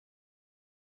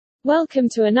Welcome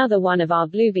to another one of our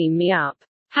Bluebeam Revu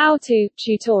how-to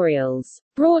tutorials,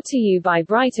 brought to you by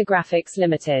BricsCAD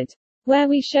Limited, where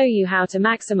we show you how to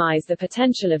maximize the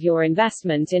potential of your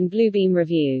investment in Bluebeam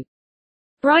Revu.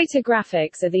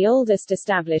 BricsCAD are the oldest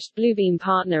established Bluebeam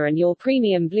partner and your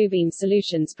premium Bluebeam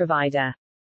solutions provider.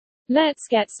 Let's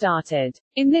get started.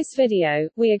 In this video,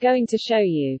 we are going to show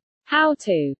you how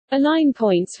to align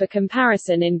points for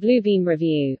comparison in Bluebeam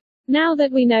Revu. Now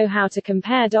that we know how to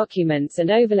compare documents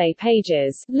and overlay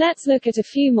pages, let's look at a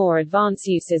few more advanced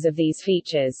uses of these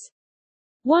features.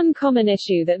 One common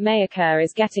issue that may occur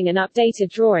is getting an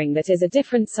updated drawing that is a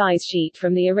different size sheet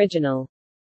from the original.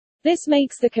 This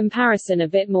makes the comparison a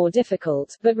bit more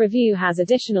difficult, but Revu has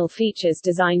additional features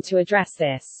designed to address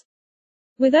this.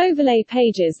 With overlay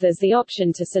pages, there's the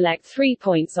option to select 3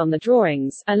 points on the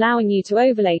drawings, allowing you to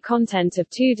overlay content of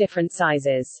 2 different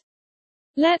sizes.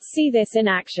 Let's see this in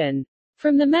action.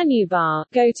 From the menu bar,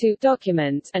 go to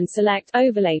Document, and select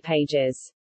Overlay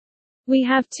Pages. We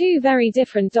have 2 very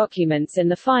different documents in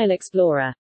the File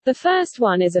Explorer. The first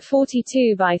one is a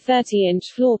 42 by 30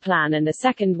 inch floor plan and the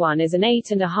second one is an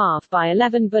 8.5 by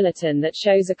 11 bulletin that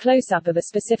shows a close-up of a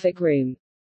specific room.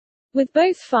 With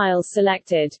both files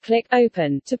selected, click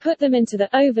Open, to put them into the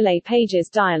Overlay Pages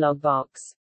dialog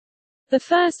box. The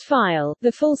first file,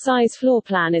 the full-size floor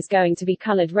plan, is going to be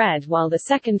colored red while the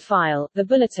second file, the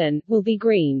bulletin, will be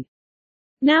green.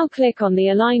 Now click on the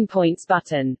Align Points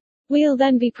button. We'll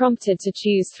then be prompted to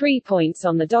choose 3 points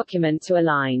on the document to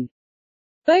align.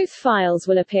 Both files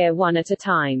will appear one at a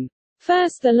time.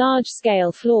 First, the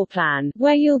large-scale floor plan,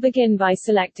 where you'll begin by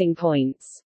selecting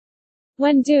points.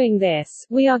 When doing this,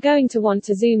 we are going to want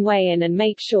to zoom way in and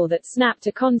make sure that Snap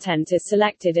to Content is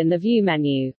selected in the View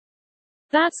menu.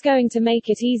 That's going to make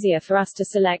it easier for us to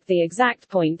select the exact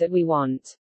point that we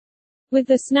want. With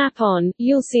the snap on,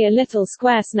 you'll see a little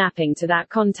square snapping to that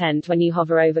content when you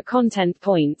hover over content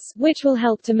points, which will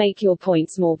help to make your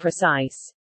points more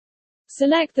precise.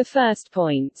 Select the first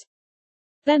point,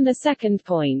 then the second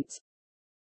point,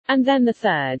 and then the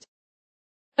third.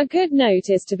 A good note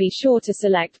is to be sure to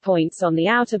select points on the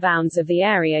outer bounds of the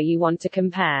area you want to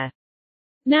compare.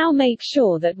 Now make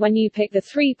sure that when you pick the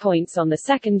 3 points on the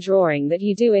second drawing that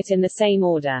you do it in the same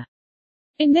order.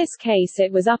 In this case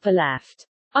it was upper left,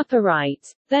 upper right,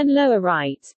 then lower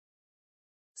right.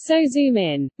 So zoom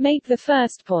in, make the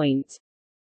first point,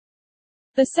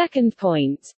 the second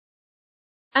point,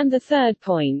 and the third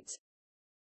point.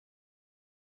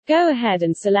 Go ahead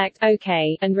and select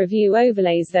OK, and Revu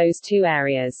overlays those 2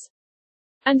 areas.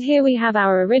 And here we have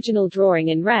our original drawing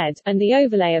in red, and the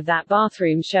overlay of that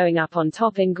bathroom showing up on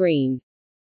top in green.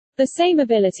 The same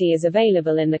ability is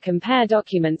available in the Compare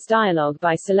Documents dialog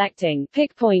by selecting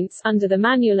Pick Points under the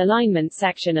Manual Alignment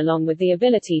section, along with the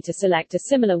ability to select a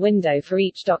similar window for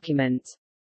each document.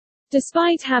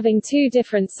 Despite having 2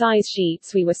 different size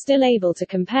sheets, we were still able to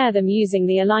compare them using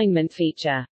the alignment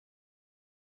feature.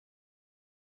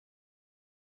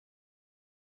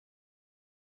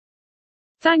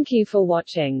 Thank you for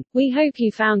watching. We hope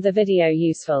you found the video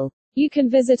useful. You can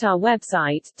visit our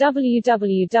website,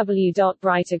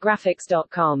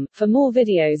 www.bricscad.com, for more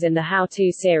videos in the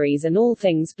how-to series and all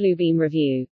things Bluebeam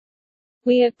Revu.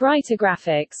 We at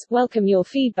BricsCAD welcome your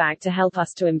feedback to help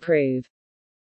us to improve.